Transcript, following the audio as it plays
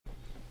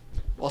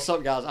What's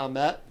up, guys? I'm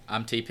Matt.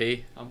 I'm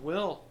TP. I'm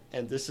Will.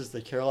 And this is the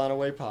Carolina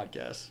Way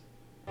Podcast.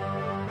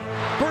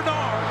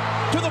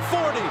 Bernard to the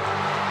 40.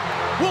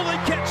 Will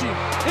they catch him?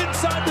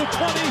 Inside the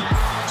 20.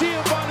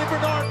 Giovanni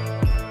Bernard.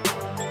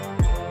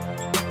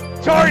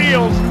 Tar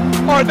Heels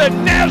are the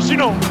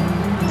national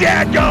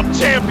dadgum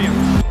champions.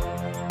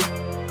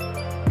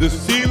 The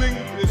ceiling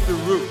is the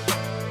roof.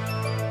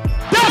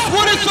 That's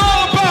what it's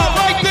all about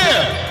right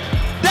there.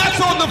 That's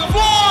on the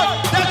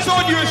floor. That's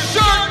on your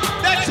shirt.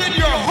 That's in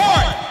your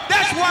heart.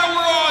 That's why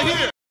we're all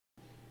here.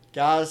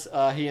 Guys,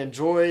 he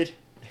enjoyed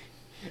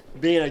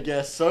being a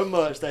guest so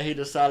much that he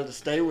decided to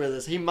stay with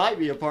us. He might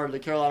be a part of the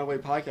Carolina Way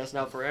Podcast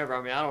now forever.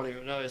 I mean, I don't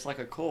even know. It's like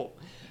a cult.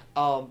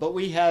 But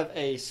we have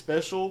a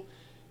special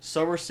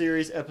Summer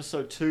Series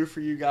Episode 2 for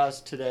you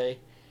guys today.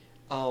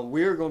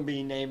 We are going to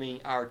be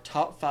naming our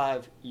top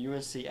 5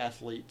 UNC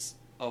athletes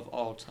of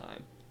all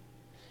time.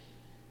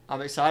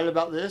 I'm excited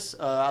about this.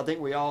 I think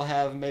we all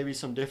have maybe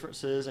some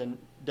differences and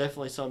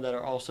definitely some that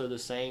are also the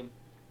same.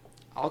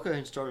 I'll go ahead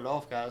and start it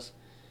off, guys.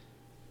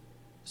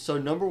 So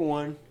number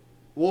 1,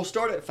 we'll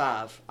start at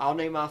 5. I'll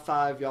name my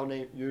 5. Y'all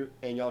name you,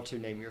 and y'all 2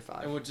 name your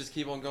 5. And we'll just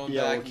keep on going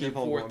Yeah, back. we'll keep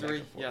on 4, going 3. back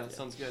and forth, Yeah, yeah. that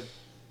sounds good.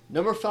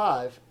 Number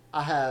 5,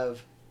 I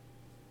have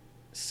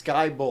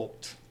Sky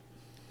Bolt.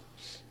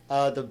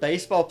 The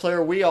baseball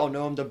player, we all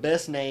know him, the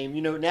best name.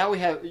 You know, now we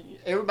have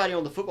everybody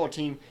on the football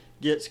team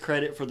gets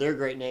credit for their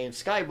great name.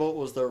 Sky Bolt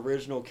was the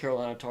original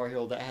Carolina Tar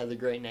Heel that had the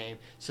great name.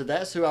 So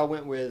that's who I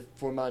went with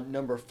for my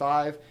number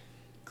 5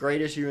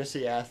 greatest UNC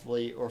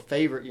athlete or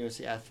favorite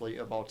UNC athlete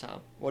of all time.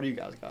 What do you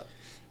guys got?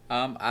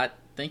 I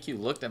think you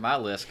looked at my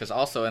list because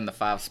also in the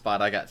 5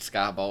 spot I got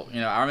Sky Bolt.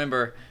 You know, I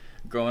remember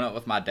growing up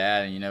with my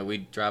dad, and you know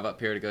we'd drive up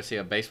here to go see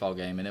a baseball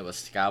game, and it was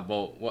Sky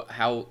Bolt.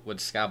 How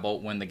would Sky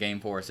Bolt win the game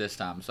for us this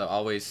time? So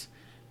always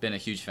been a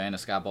huge fan of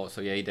Sky Bolt.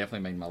 So yeah, he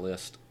definitely made my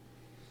list.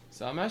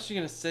 So I'm actually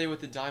going to stay with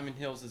the Diamond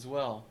Hills as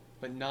well,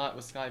 but not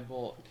with Sky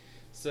Bolt.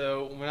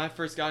 So when I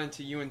first got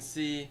into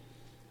UNC,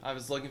 I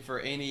was looking for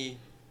any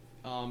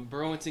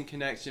Burlington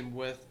connection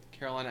with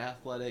Carolina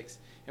athletics,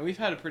 and we've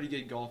had a pretty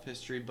good golf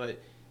history, but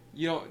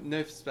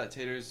no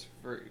spectators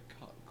for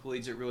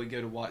collegiate really go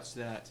to watch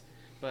that.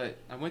 But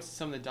I went to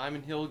some of the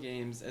Diamond Hill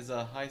games as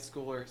a high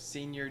schooler,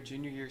 senior,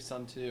 junior year,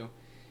 some too,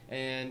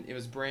 and it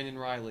was Brandon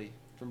Riley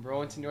from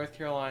Burlington, North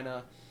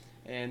Carolina,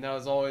 and that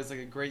was always like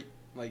a great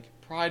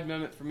pride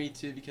moment for me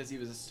too, because he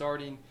was a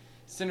starting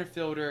center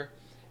fielder,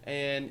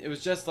 and it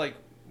was just like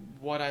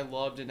what I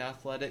loved in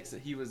athletics,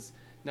 that he was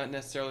not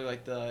necessarily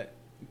like the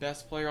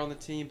best player on the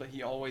team, but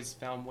he always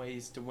found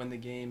ways to win the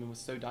game and was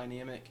so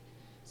dynamic.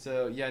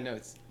 So yeah, no,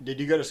 it's. Did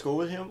you go to school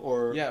with him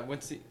or? Yeah,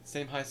 went to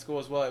same high school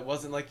as well. It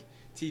wasn't like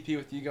TP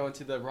with you going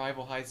to the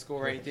rival high school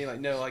or anything. Like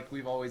no, like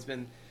we've always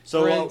been.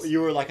 So friends. you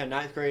were like a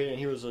 9th grade and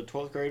he was a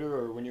 12th grader,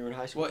 or when you were in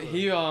high school? Well,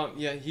 he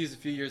was a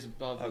few years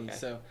above me,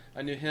 so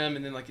I knew him,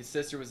 and then like his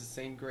sister was the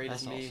same grade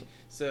as me. Awesome.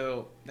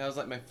 So that was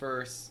like my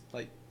first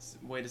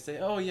way to say,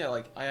 oh yeah,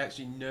 like I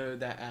actually know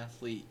that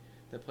athlete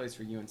that plays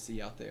for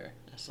UNC out there.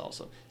 That's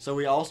awesome. So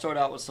we all start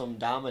out with some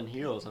Diamond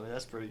Heels. I mean,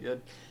 that's pretty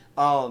good.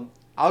 I'll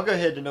go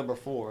ahead to number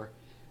 4,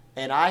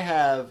 and I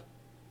have.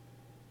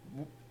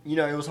 You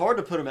know, it was hard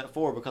to put him at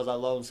 4 because I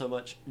love him so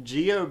much.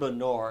 Gio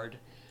Bernard.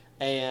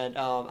 And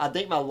I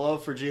think my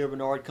love for Gio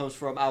Bernard comes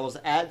from I was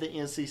at the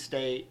NC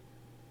State,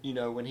 you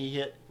know, when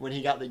he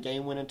got the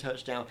game-winning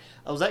touchdown.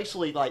 I was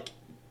actually like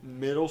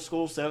middle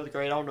school, 7th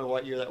grade. I don't know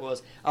what year that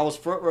was. I was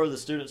front row of the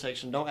student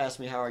section. Don't ask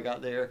me how I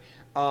got there.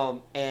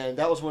 And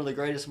that was one of the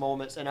greatest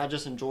moments, and I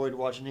just enjoyed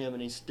watching him.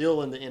 And he's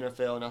still in the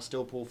NFL, and I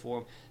still pull for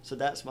him. So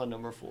that's my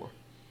number 4.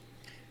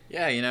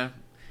 Yeah, you know,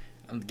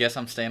 I guess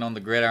I'm staying on the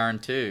gridiron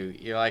too.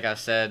 You know, like I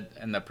said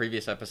in the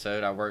previous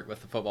episode, I worked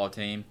with the football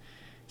team.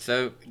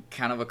 So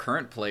kind of a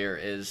current player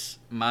is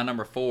my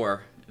number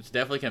 4. It's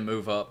definitely can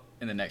move up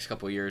in the next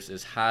couple of years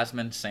is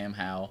Heisman Sam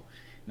Howell.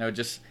 You know,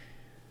 just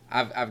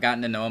I've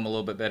gotten to know him a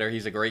little bit better.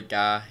 He's a great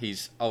guy.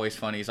 He's always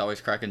funny. He's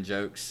always cracking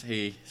jokes.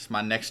 He's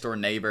my next door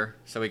neighbor,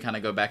 so we kind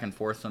of go back and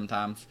forth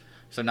sometimes.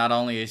 So not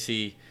only is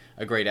he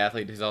a great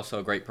athlete, he's also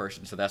a great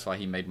person. So that's why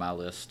he made my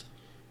list.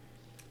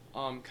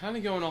 Kind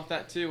of going off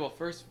that too. Well,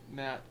 first,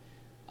 Matt,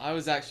 I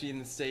was actually in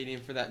the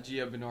stadium for that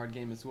Gio Bernard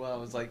game as well.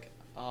 It was like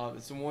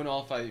it's a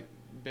one-off. I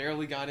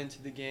barely got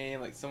into the game.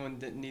 Like someone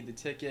didn't need the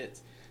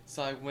tickets,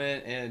 so I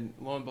went, and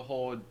lo and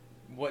behold,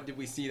 what did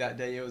we see that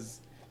day? It was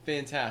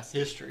fantastic.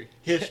 History.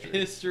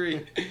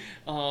 History.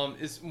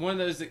 It's one of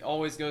those that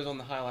always goes on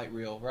the highlight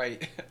reel,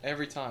 right?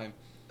 Every time.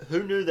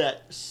 Who knew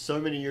that so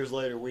many years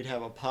later we'd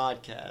have a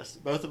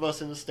podcast? Both of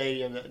us in the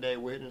stadium that day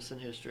witnessing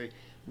history.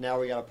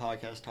 Now we got a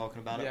podcast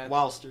talking about it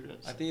while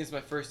students. I think it's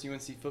my first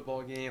UNC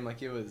football game.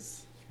 Like it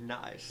was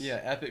nice. Yeah,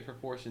 epic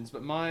proportions.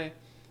 But my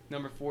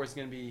number 4 is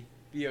going to be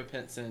Theo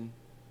Pinson.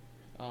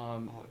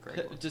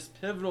 Just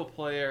pivotal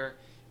player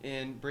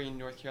in bringing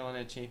North Carolina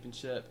a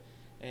championship.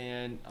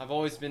 And I've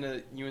always been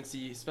a UNC,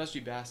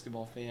 especially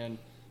basketball fan.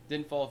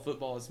 Didn't follow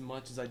football as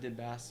much as I did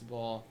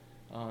basketball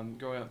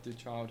growing up through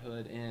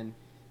childhood. And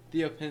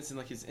Theo Pinson,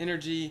 like his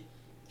energy,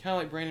 kind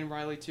of like Brandon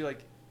Riley too,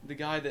 like the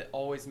guy that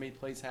always made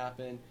plays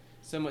happen.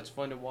 so much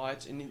fun to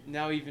watch. And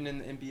now even in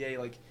the NBA,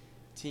 like,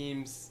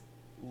 teams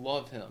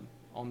love him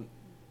on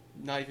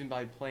not even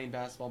by playing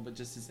basketball, but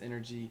just his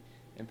energy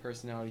and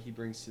personality he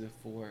brings to the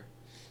floor.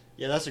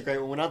 Yeah, that's a great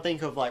one. When I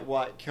think of like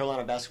what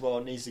Carolina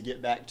basketball needs to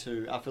get back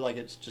to, I feel like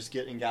it's just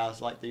getting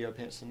guys like Theo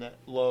Pinson that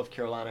love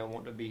Carolina and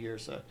want to be here.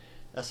 So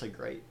that's a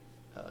great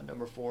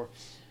number 4.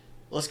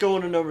 Let's go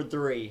on to number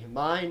 3.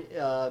 Mine,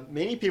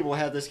 many people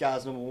have this guy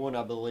as number 1,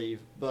 I believe,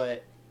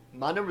 but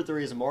my number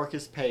 3 is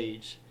Marcus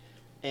Page.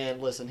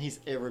 And listen, he's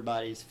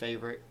everybody's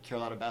favorite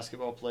Carolina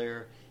basketball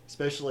player,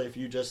 especially if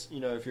you just,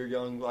 if you're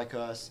young like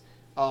us.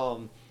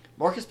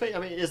 Marcus Page, I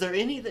mean, is there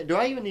anything, do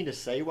I even need to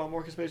say why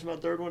Marcus Page is my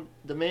 3rd one?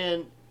 The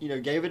man,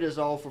 gave it his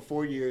all for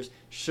 4 years,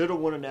 should have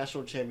won a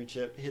national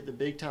championship, hit the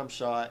big-time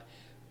shot,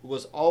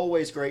 was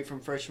always great from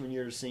freshman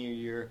year to senior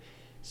year.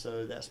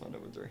 So that's my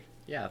number 3.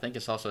 Yeah, I think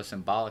it's also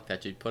symbolic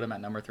that you'd put him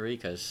at number 3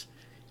 because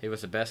he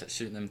was the best at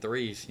shooting them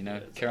threes.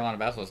 Carolina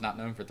basketball is not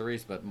known for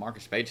threes, but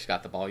Marcus Page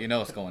got the ball.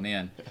 It's going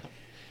in.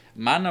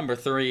 My number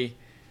 3,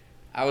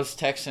 I was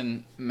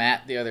texting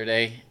Matt the other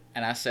day,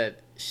 and I said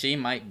she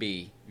might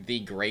be the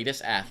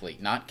greatest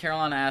athlete, not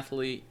Carolina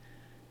athlete,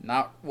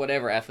 not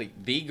whatever athlete,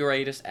 the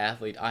greatest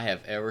athlete I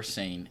have ever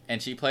seen.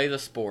 And she plays a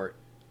sport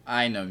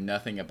I know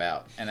nothing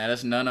about, and that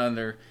is none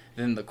other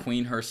than the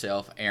queen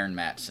herself, Erin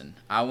Matson.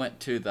 I went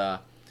to the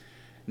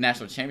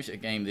national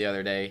championship game the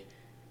other day,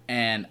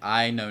 and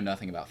I know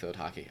nothing about field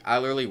hockey. I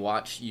literally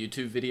watched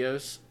YouTube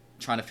videos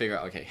trying to figure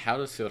out, okay, how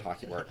does field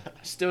hockey work?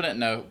 Still didn't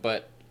know,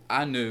 but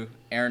I knew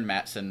Erin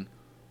Matson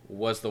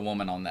was the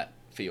woman on that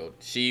field.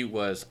 She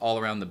was all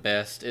around the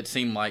best. It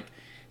seemed like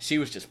she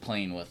was just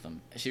playing with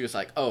them. She was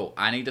like, oh,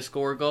 I need to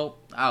score a goal?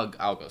 I'll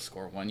go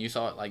score one. You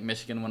saw it, like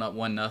Michigan went up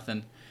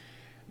 1-0.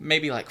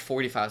 Maybe like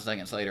 45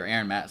 seconds later,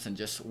 Erin Matson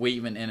just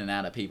weaving in and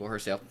out of people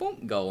herself.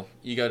 Boom, goal.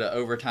 You go to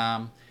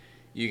overtime.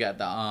 You got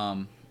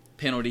the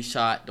penalty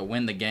shot to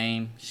win the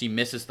game. She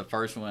misses the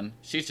first one.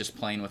 She's just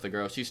playing with the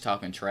girl. She's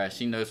talking trash.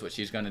 She knows what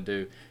she's going to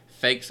do.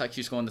 Fakes like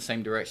she's going the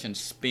same direction.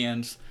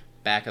 Spins,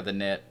 back of the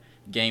net.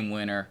 Game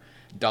winner.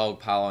 Dog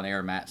pile on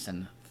Erin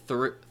Matson.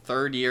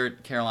 Third year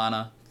at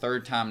Carolina.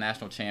 3rd time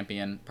national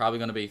champion. Probably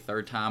going to be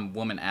 3rd time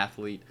woman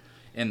athlete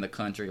in the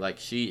country. Like,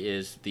 she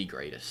is the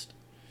greatest.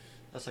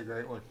 That's a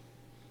great one.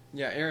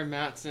 Yeah, Erin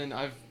Matson,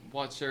 I've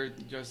watched her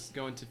just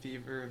go into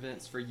fever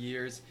events for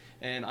years,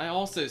 and I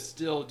also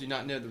still do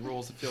not know the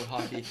rules of field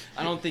hockey.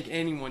 I don't think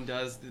anyone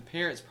does. The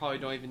parents probably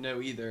don't even know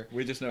either.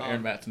 We just know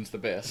Erin Matson's the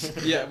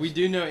best. Yeah, we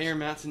do know Erin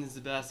Matson is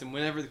the best, and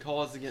whenever the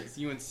call is against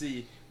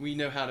UNC, we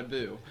know how to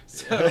boo.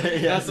 So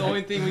that's the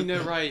only thing we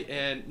know right,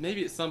 and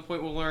maybe at some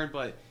point we'll learn,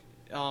 but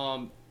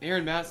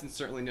Erin Matson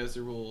certainly knows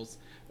the rules,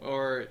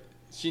 or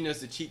she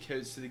knows the cheat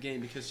codes to the game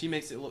because she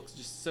makes it look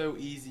just so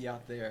easy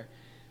out there.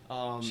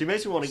 She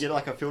makes me want to get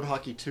like a field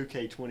hockey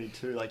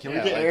 2K22. Like, can we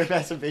get like, Erin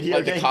Matson video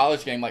like game? the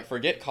college game. Like,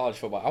 forget college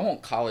football. I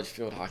want college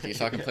field hockey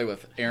so I can play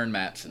with Erin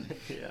Matson.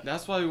 Yeah.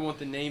 That's why we want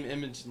the name,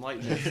 image, and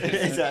likeness.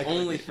 Exactly.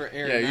 Only for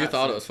Erin Yeah, you Matson.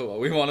 thought it was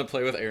football. We want to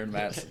play with Erin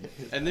Matson.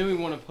 And then we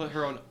want to put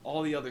her on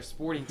all the other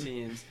sporting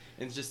teams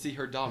and just see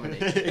her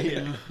dominate.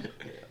 Yeah.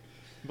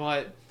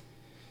 But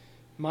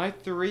my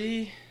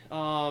 3,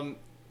 I'm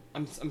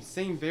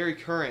saying very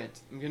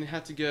current. I'm going to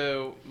have to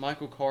go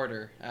Michael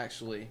Carter,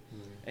 actually.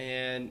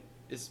 And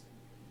it's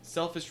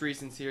selfish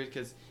reasons here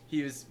because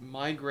he was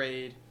my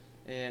grade,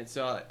 and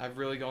so I've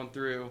really gone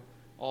through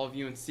all of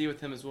UNC with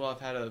him as well. I've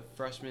had a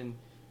freshman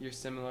year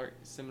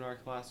seminar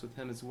class with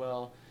him as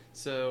well.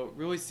 So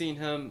really seeing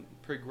him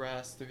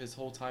progress through his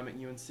whole time at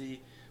UNC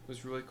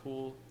was really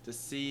cool to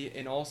see.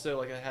 And also,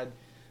 like, I had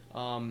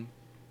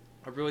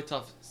a really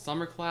tough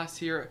summer class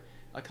here.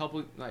 I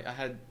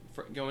had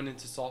going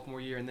into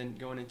sophomore year and then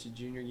going into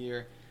junior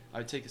year, I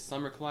would take a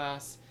summer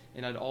class,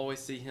 and I'd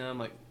always see him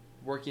like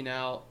working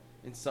out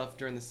and stuff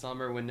during the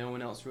summer when no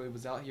one else really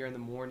was out here in the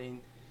morning,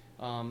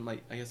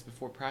 like I guess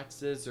before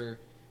practices or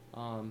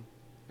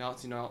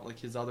balancing out like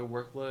his other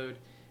workload.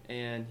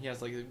 And he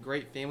has like a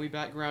great family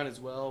background as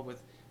well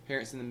with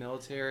parents in the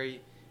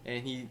military,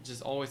 and he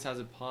just always has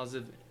a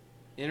positive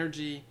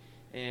energy,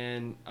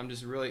 and I'm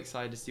just really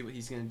excited to see what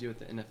he's going to do with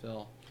the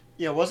NFL.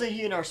 Yeah, wasn't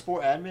he in our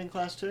sport admin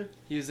class too?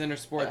 He was in our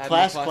sport admin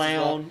class class clown.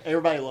 as well.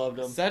 Everybody loved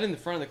him. Sat in the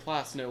front of the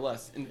class, no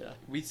less. And Yeah.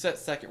 we sat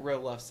second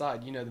row left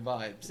side. You know the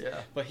vibes.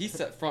 Yeah. But he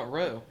sat front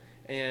row.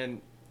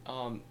 And,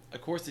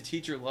 of course, the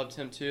teacher loved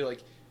him too.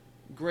 Like,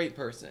 great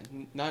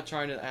person. Not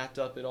trying to act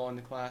up at all in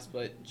the class,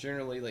 but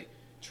generally, like,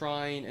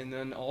 trying and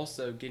then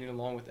also getting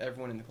along with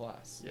everyone in the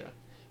class. Yeah.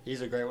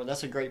 He's a great one.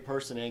 That's a great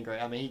person and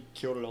great. I mean, he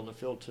killed it on the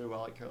field too. I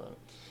like Carolina.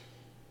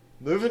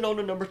 Moving on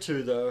to number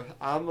 2, though.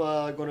 I'm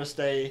going to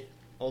stay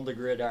on the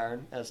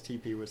gridiron, as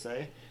TP would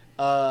say.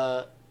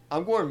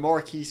 I'm going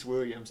Marquise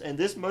Williams. And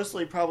this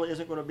mostly probably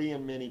isn't going to be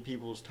in many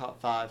people's top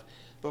 5.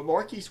 But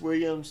Marquise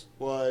Williams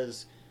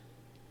was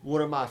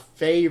one of my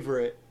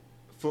favorite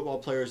football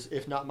players,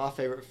 if not my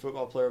favorite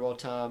football player of all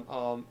time.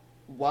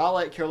 While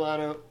at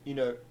Carolina, you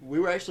know, we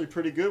were actually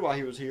pretty good while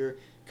he was here.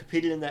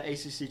 Competed in that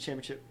ACC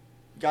championship.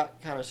 Got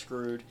kind of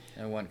screwed.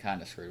 And one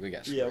kind of screwed. We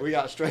got screwed. Yeah, we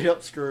got straight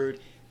up screwed.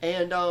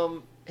 And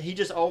he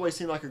just always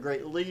seemed like a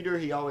great leader.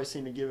 He always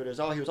seemed to give it his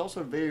all. He was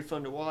also very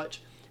fun to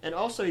watch. And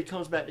also he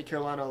comes back to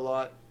Carolina a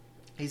lot.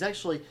 He's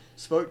actually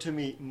spoke to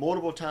me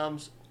multiple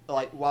times,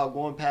 like while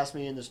going past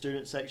me in the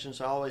student section,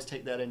 so I always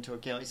take that into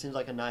account. He seems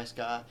like a nice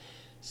guy.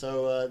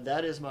 So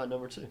that is my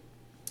number 2.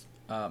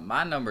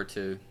 My number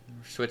 2,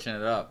 switching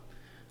it up,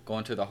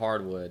 going to the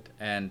hardwood.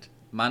 And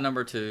my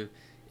number 2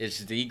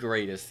 is the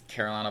greatest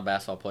Carolina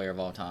basketball player of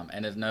all time.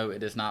 And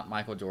it is not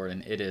Michael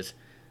Jordan. It is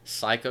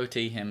Psycho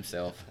T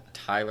himself,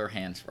 Tyler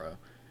Hansbrough.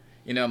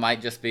 You know, it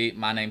might just be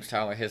my name's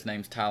Tyler, his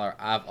name's Tyler.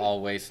 I've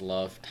always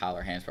loved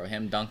Tyler Hansbrough.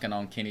 Him dunking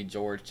on Kenny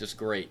George, just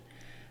great.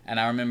 And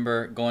I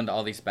remember going to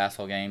all these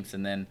basketball games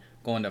and then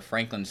going to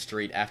Franklin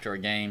Street after a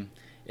game.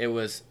 It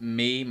was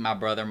me, my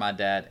brother, my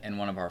dad, and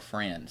one of our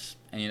friends.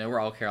 And, you know,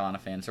 we're all Carolina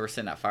fans, so we're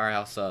sitting at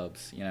Firehouse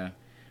Subs. You know,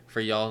 for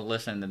y'all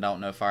listening that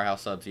don't know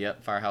Firehouse Subs,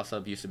 yep, Firehouse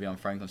Subs used to be on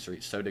Franklin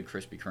Street. So did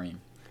Krispy Kreme.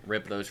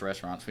 Rip those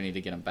restaurants. We need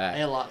to get them back.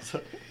 And lots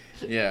of...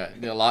 Yeah,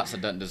 lots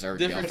of doesn't deserve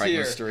to be on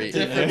Franklin Street.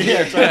 You're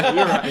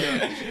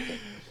right.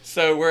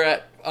 So we're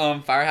at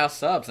Firehouse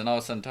Subs, and all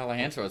of a sudden Tyler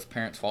Hansborough's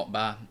parents walk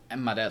by,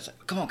 and my dad's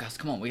like, "Come on, guys,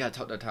 come on, we gotta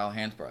talk to Tyler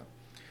Hansbrough."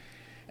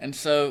 And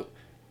so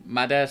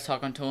my dad's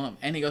talking to him,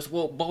 and he goes,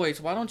 "Well,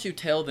 boys, why don't you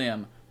tell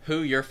them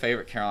who your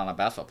favorite Carolina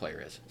basketball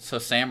player is?" So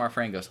Sam, our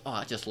friend, goes, "Oh,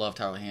 I just love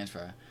Tyler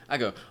Hansbrough." I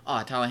go,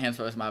 "Oh, Tyler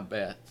Hansbrough is my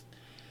best."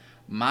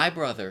 My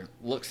brother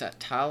looks at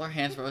Tyler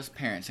Hansborough's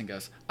parents and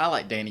goes, "I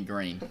like Danny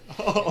Green."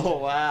 Oh,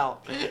 wow.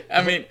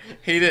 I mean,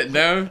 he didn't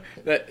know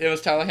that it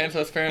was Tyler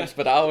Hansborough's parents,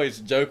 but I always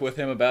joke with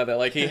him about that.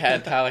 Like, he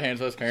had Tyler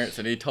Hansborough's parents,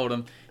 and he told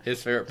him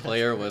his favorite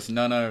player was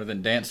none other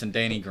than Dancing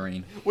Danny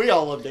Green. We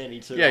all love Danny,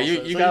 too. Yeah,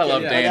 also. you gotta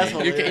love that's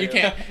Danny.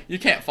 hilarious. You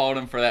can't fault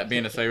him for that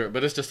being his favorite,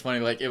 but it's just funny.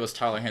 Like, it was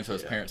Tyler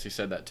Hansborough's parents who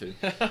said that too.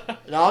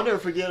 And I'll never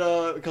forget,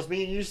 because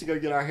me and you used to go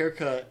get our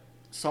haircut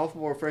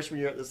sophomore, freshman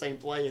year at the same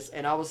place,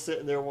 and I was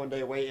sitting there one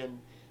day waiting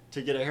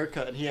to get a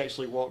haircut, and he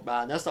actually walked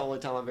by, and that's the only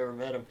time I've ever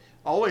met him.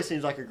 Always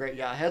seems like a great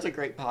guy. Has a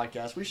great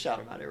podcast. We shout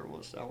him out every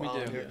once in a while.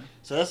 We do. Here.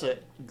 So that's a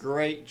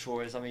great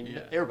choice. I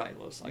mean, everybody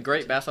loves A like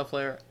great basketball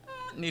player.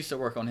 Needs to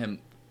work on him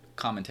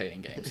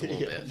commentating games a little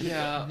bit.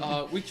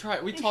 Yeah, we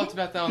talked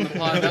about that on the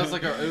pod. That was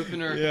like our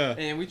opener, Yeah.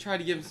 and we tried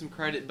to give him some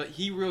credit, but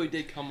he really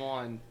did come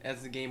on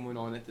as the game went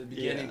on. At the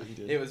beginning, Yeah, he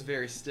did. it was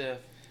very stiff,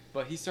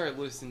 but he started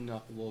loosening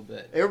up a little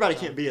bit. Everybody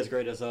can't be as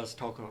great as us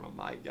talking on a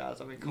mic, guys.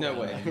 I mean, come No on,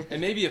 way. man.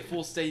 And maybe a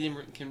full stadium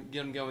can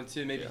get him going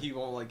too. Maybe Yeah. he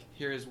won't like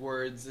hear his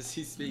words as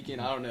he's speaking.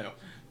 I don't know,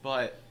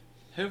 but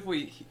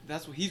hopefully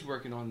that's what he's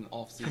working on in the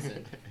off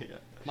season. Yeah.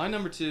 My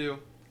number 2,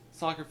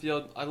 soccer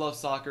field. I love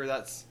soccer.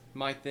 That's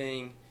my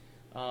thing.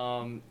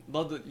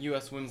 Love the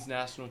U.S. Women's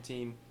National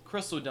Team.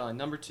 Crystal Dunn,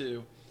 number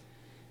 2.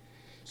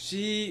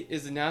 She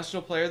is the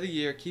National Player of the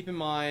Year. Keep in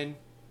mind,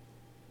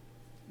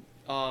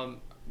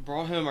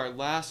 brought home our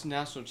last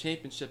national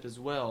championship as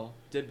well.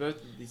 Did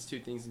both of these two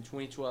things in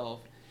 2012,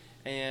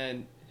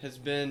 and has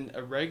been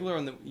a regular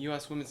on the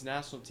U.S. Women's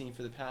National Team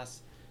for the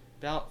past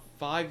about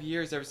 5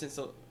 years, ever since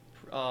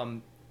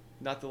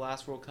not the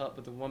last World Cup,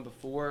 but the one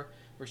before,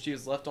 where she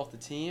was left off the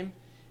team,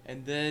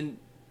 and then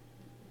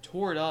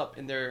tore it up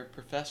in their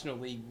professional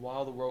league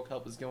while the World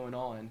Cup was going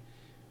on.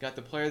 Got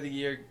the Player of the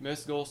Year,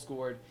 most goals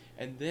scored,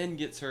 and then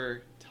gets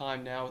her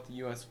time now with the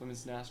U.S.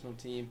 Women's National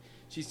Team.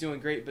 She's doing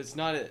great, but it's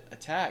not an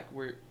attack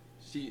where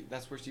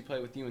that's where she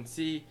played with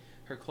UNC,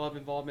 her club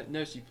involvement.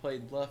 No, she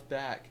played left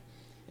back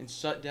and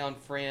shut down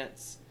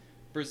France,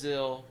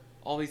 Brazil,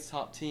 all these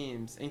top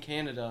teams, in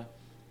Canada,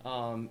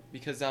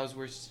 because that was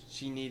where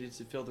she needed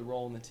to fill the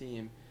role in the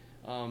team.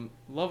 Love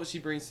what she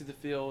brings to the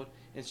field,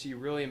 and she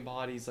really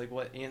embodies like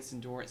what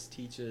Anson Dorrance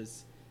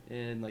teaches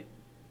in like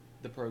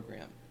the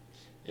program.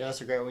 Yeah,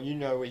 that's a great one. You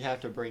know, we have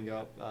to bring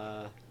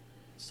up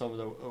some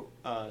of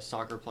the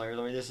soccer players.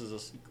 I mean, this is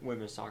a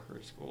women's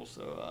soccer school,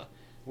 so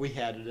we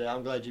had it.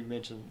 I'm glad you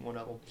mentioned one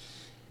of them.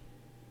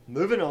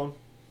 Moving on,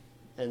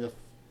 and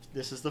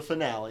this is the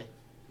finale.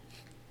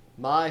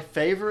 My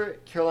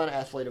favorite Carolina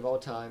athlete of all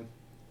time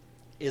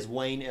is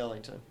Wayne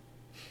Ellington.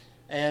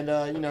 And,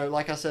 you know,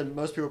 like I said,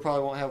 most people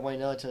probably won't have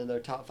Wayne Ellington in their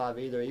top 5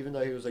 either, even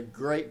though he was a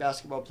great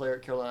basketball player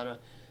at Carolina.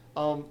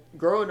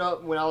 Growing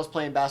up, when I was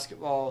playing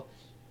basketball,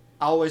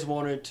 I always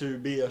wanted to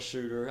be a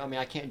shooter. I mean,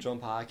 I can't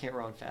jump high. I can't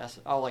run fast.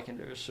 All I can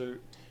do is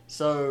shoot.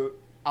 So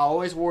I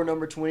always wore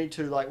number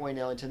 22 like Wayne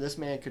Ellington. This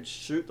man could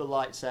shoot the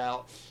lights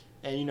out.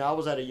 And, you know, I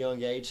was at a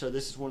young age, so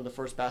this is one of the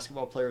first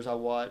basketball players I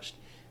watched.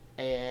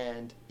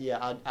 And,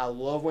 yeah, I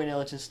love Wayne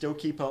Ellington. Still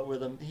keep up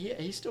with him.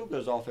 He still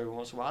goes off every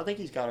once in a while. I think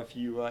he's got a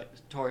few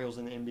Tar Heels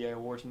in the NBA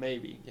awards,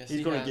 maybe. Yes, he's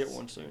he going to has. get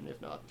one soon, if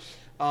not.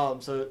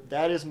 So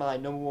that is my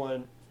number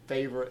 1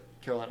 favorite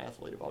Carolina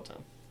athlete of all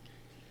time.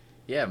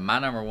 Yeah, my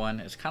number 1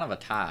 is kind of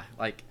a tie.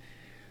 Like,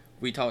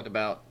 we talked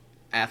about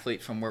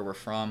athletes from where we're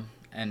from,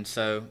 and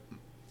so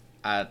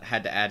I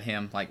had to add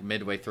him like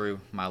midway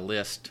through my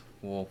list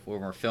when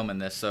we're filming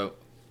this. So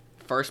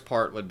first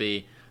part would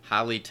be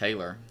Hailey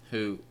Taylor,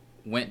 who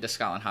went to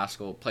Scotland High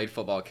School, played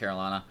football at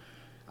Carolina.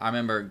 I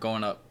remember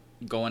going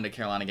to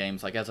Carolina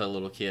games like as a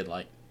little kid,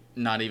 like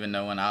not even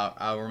knowing.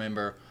 I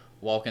remember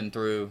walking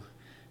through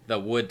the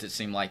woods, it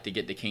seemed like, to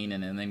get to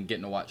Keenan and then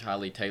getting to watch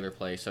Holly Taylor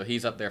play. So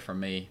he's up there for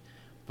me.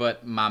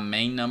 But my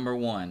main number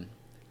one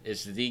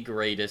is the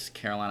greatest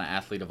Carolina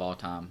athlete of all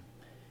time,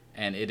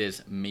 and it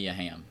is Mia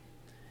Hamm.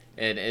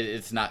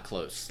 It's not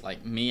close.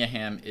 Like, Mia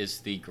Hamm is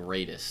the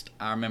greatest.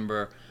 I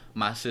remember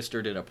my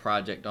sister did a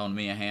project on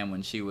Mia Hamm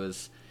when she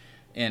was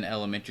in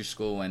elementary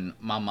school, and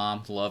my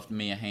mom loved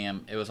Mia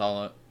Hamm. It was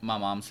all my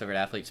mom's favorite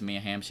athletes, Mia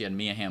Hamm. She had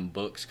Mia Hamm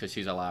books because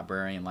she's a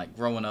librarian. Like,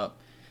 growing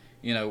up,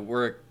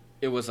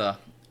 it was a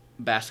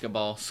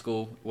basketball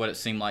school, what it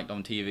seemed like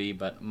on TV,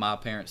 but my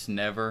parents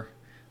never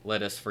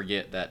let us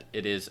forget that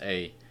it is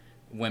a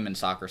women's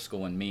soccer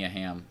school, and Mia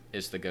Hamm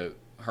is the GOAT.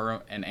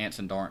 Her and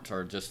Anson Dorrance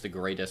are just the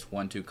greatest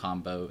 1-2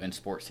 combo in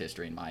sports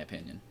history, in my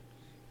opinion.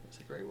 That's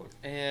a great one.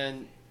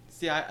 And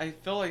see, I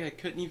felt like I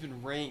couldn't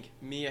even rank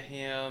Mia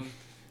Hamm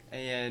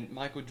and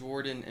Michael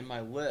Jordan in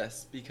my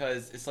list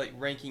because it's like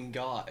ranking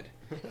God,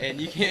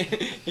 and you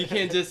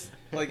can't just,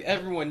 like,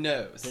 everyone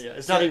knows. Yeah,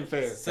 it's not even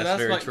fair. So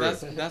That's very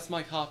true. That's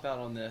my cop out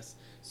on this.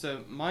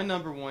 So my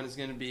number one is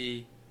going to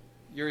be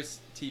yours,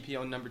 TP,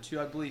 on number two,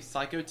 I believe,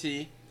 Psycho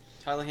T,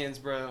 Tyler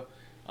Hansbrough.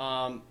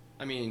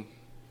 I mean,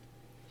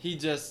 he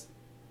just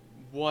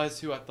was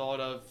who I thought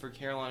of for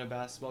Carolina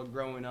basketball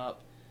growing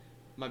up.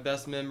 My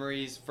first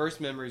memories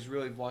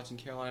really of watching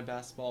Carolina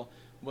basketball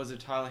was of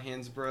Tyler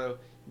Hansbrough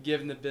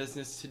giving the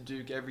business to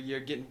Duke every year,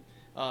 getting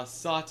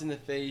socked in the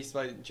face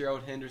by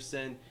Gerald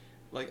Henderson.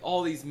 Like,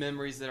 all these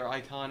memories that are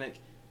iconic.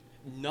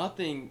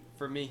 Nothing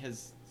for me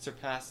has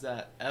surpassed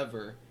that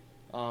ever,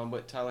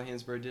 what Tyler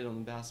Hansbrough did on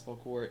the basketball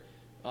court.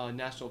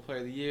 National Player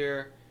of the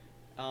Year.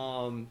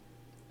 And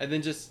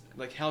then just,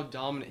 like, how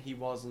dominant he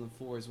was on the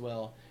floor as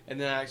well. And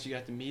then I actually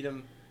got to meet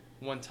him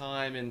one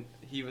time, and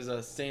he was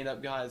a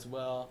stand-up guy as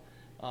well.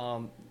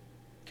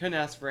 Couldn't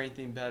ask for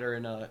anything better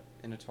in a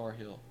Tar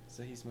Heel.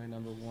 So he's my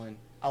number one.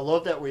 I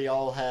love that we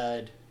all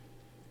had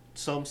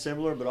some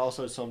similar, but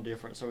also some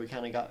different. So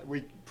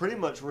we pretty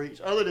much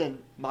reached, other than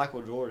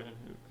Michael Jordan,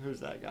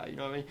 who's that guy? You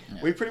know what I mean?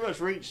 Yeah. We pretty much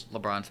reached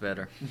LeBron's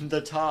better.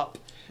 the top,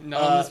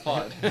 Not on this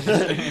pod.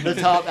 the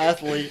top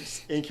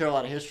athletes in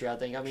Carolina history. I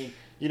think. I mean,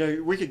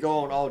 we could go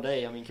on all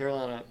day. I mean,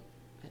 Carolina.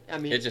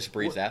 It just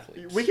breeds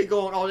athletes. We could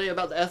go on all day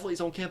about the athletes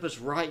on campus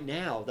right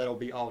now that'll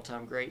be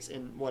all-time greats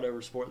in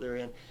whatever sport they're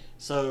in.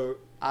 So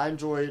I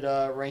enjoyed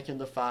ranking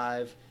the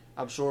 5.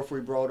 I'm sure if we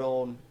brought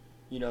on,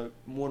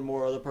 one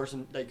more other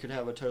person, they could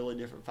have a totally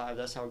different 5.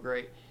 That's how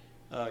great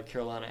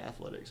Carolina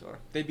athletics are.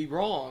 They'd be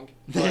wrong,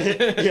 but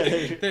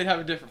Yeah. they'd have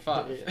a different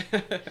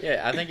 5.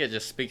 Yeah, I think it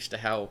just speaks to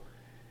how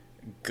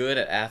good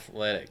at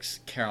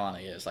athletics Carolina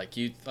is. Like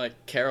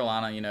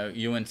Carolina,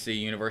 UNC,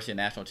 University of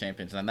National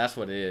Champions, and that's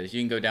what it is.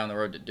 You can go down the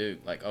road to Duke,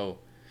 like, oh,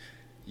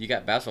 you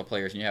got basketball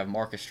players, and you have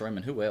Marcus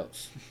Stroman. Who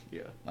else?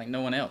 Yeah. Like,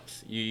 no one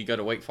else. You go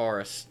to Wake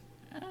Forest,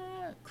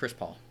 Chris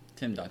Paul,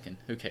 Tim Duncan.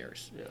 Who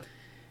cares? Yeah.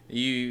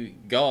 You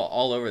go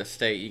all over the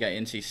state. You got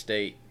NC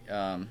State.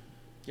 You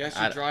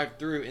actually drive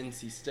through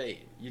NC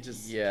State. You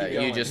just keep you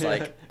going. just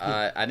like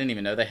I didn't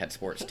even know they had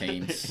sports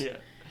teams. Yeah.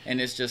 And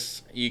it's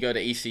just, you go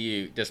to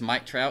ECU. Does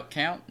Mike Trout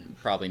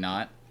count? Probably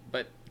not.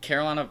 But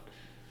Carolina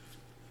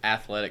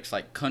athletics,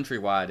 like,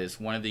 countrywide, is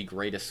one of the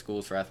greatest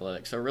schools for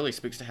athletics. So it really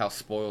speaks to how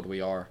spoiled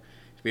we are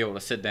to be able to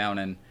sit down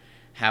and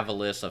have a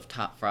list of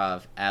top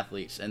 5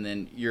 athletes, and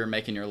then you're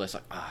making your list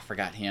like, I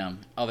forgot him.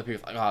 Other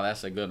people are like, oh,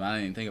 that's a good one. I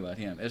didn't even think about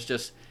him. It's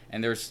just,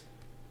 and there's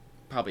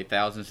probably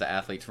thousands of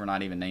athletes we're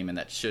not even naming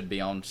that should be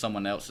on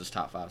someone else's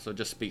top 5. So it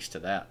just speaks to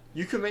that.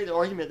 You could make the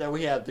argument that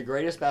we have the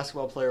greatest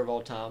basketball player of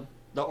all time,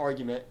 the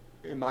argument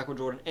in Michael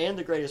Jordan, and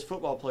the greatest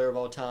football player of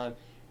all time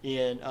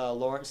in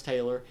Lawrence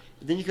Taylor.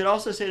 Then you could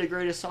also say the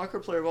greatest soccer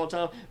player of all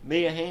time,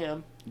 Mia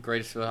Hamm.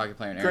 Greatest field hockey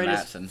player in Aaron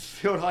Greatest Matson.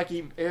 field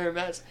hockey, Aaron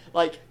Matson.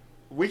 Like,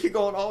 we could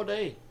go on all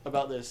day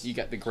about this. You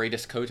got the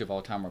greatest coach of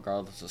all time,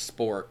 regardless of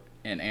sport,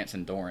 in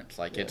Anson Dorrance.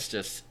 Like, Yeah. it's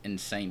just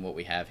insane what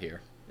we have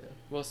here.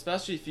 Well,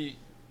 especially if you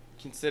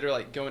consider,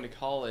 like, going to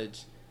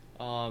college,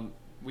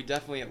 we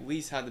definitely at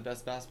least have the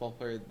best basketball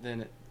player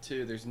then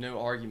too. There's no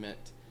argument.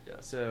 Yeah.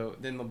 So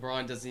then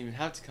LeBron doesn't even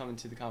have to come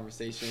into the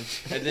conversation.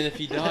 And then if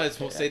he does,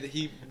 we'll say that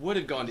he would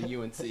have gone to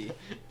UNC,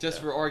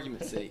 just for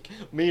argument's sake.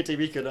 Me and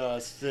TV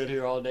could sit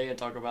here all day and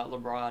talk about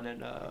LeBron,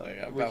 and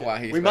about why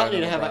he's we might better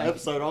need to than have an LeBron.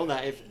 episode on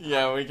that. If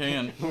Yeah, we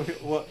can.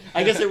 well,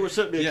 I guess it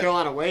shouldn't be a Yeah.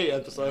 Carolina Way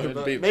episode, It'd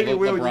but be maybe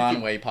we'll.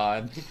 LeBron Way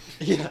pod.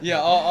 Yeah.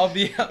 Yeah, I'll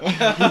be.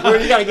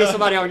 Well, you got to get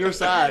somebody on your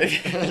side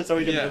so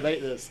we can Yeah.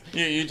 debate this.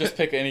 You just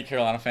pick any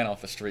Carolina fan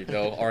off the street.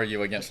 They'll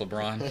argue against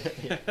LeBron.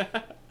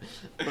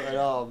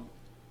 But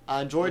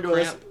I enjoyed doing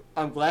this.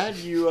 I'm glad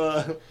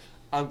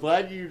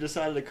you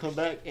decided to come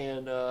back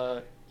and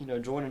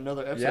join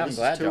another episode. Yeah, I'm This is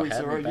glad 2 y'all weeks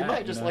in had a me row. You back,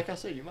 might just, you know. like I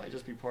said, you might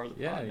just be part of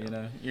the Yeah,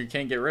 pod. you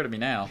can't get rid of me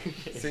now.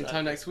 Same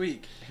time next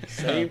week.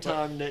 Same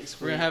time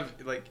next We're week. gonna have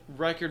like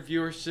record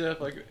viewership.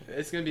 Like,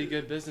 it's gonna be a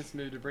good business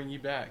move to bring you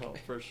back. Oh,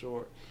 for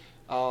sure.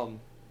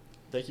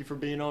 Thank you for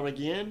being on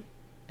again,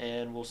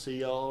 and we'll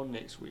see y'all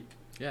next week.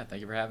 Yeah, thank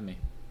you for having me.